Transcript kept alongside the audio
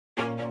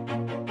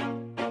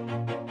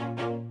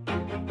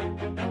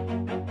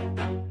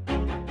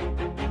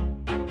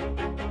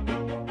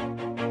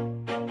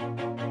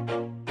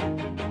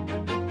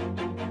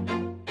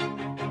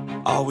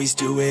Always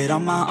do it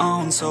on my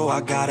own, so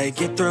I gotta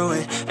get through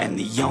it. And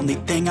the only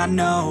thing I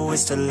know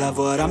is to love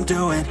what I'm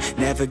doing.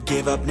 Never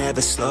give up,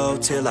 never slow,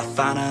 till I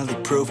finally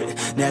prove it.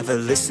 Never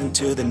listen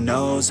to the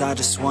no's, I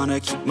just wanna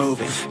keep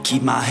moving.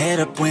 Keep my head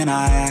up when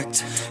I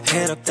act,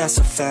 head up, that's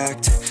a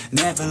fact.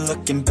 Never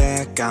looking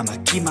back, I'ma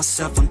keep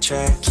myself on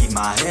track. Keep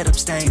my head up,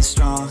 staying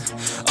strong,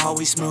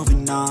 always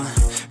moving on.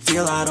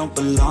 Feel I don't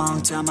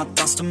belong, tell my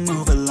thoughts to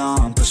move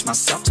along. Push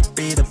myself to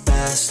be the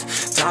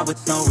best, die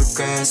with no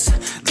regrets.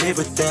 Live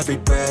with every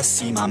breath,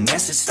 see my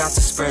message start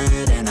to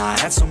spread. And I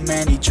had so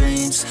many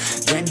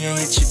dreams, then you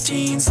hit your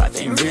teens. Life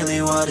ain't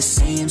really what it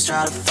seems,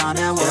 try to find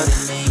out what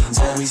it means.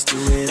 Always do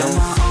it on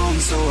my own,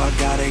 so I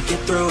gotta get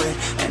through it.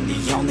 And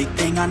the only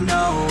thing I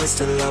know is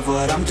to love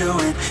what I'm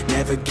doing.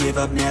 Never give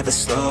up, never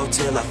slow,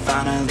 till I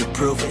finally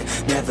prove it.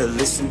 Never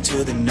listen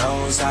to the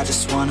no's, I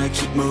just wanna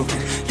keep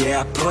moving.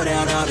 Yeah, I put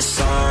out all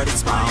this art,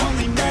 it's my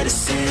only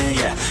medicine.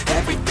 Yeah,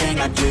 everything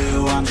I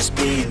do, I'm just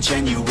being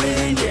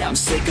genuine. Yeah, I'm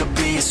sick of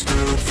being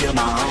screwed, feel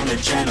my own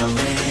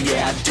adrenaline.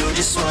 Yeah, I do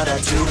just what I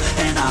do,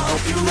 and I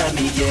hope you let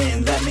me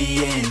in,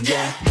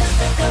 yeah.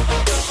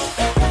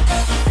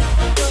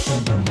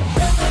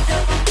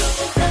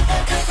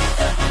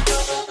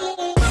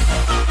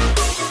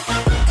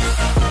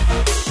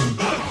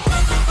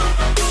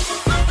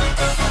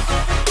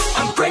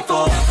 I'm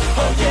grateful,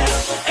 oh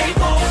yeah,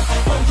 able,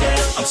 oh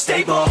yeah, I'm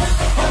stable,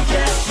 oh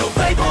yeah, no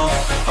label,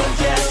 oh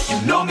yeah,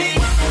 you know me,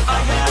 I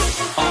have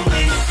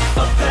only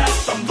a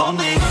path, I'm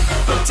lonely,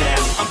 but damn,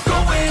 I'm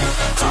going to win.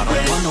 I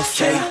don't want no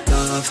fake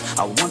love,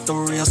 I want the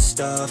real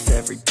stuff.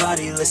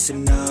 Everybody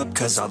listen up,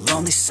 cause I'll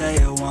only say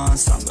it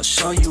once. I'm gonna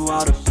show you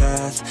all the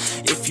path,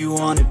 if you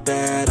want it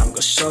bad. I'm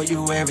gonna show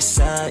you where it's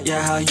at,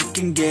 yeah, how you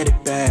can get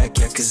it back.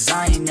 Yeah, cause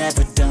I ain't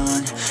never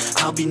done,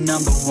 I'll be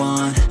number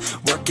one.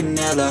 Working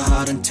hella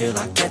hard until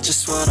I get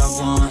just what I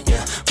want,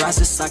 yeah.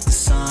 Rises like the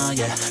sun,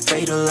 yeah,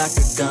 fatal like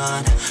a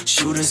gun.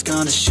 Shooters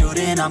gonna shoot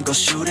and I'm gonna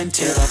shoot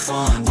until I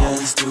won, yeah.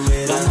 Always do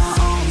it on my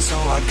own, so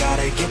I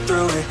gotta get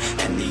through it.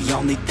 And the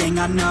only thing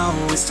I know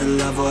is to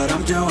love what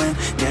I'm doing.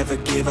 Never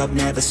give up,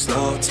 never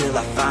slow, till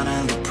I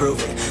finally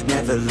prove it.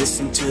 Never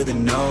listen to the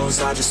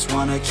no's, I just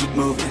wanna keep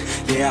moving.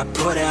 Yeah, I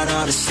put out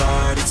all this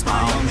art, it's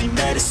my only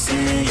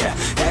medicine. Yeah,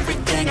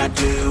 everything I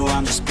do,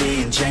 I'm just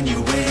being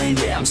genuine.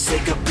 Yeah, I'm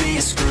sick of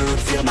being screwed,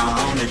 feel my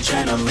own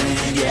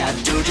adrenaline. Yeah,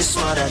 I do just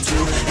what I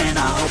do, and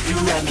I hope you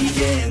let me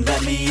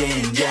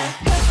in, yeah.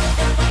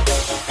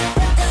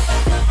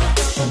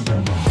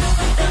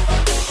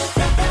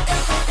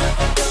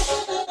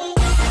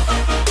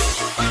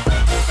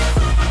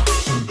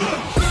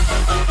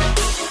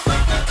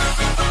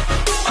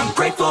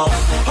 Grateful,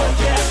 oh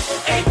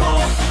yeah,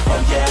 able, oh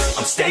yeah,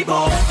 I'm stable,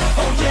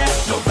 oh yeah,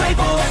 no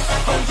label,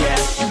 oh yeah,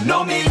 you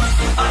know me,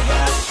 I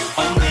have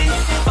only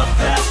a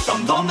path,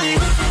 I'm lonely,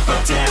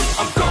 but damn,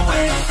 I'm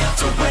going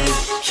to win,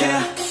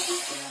 yeah.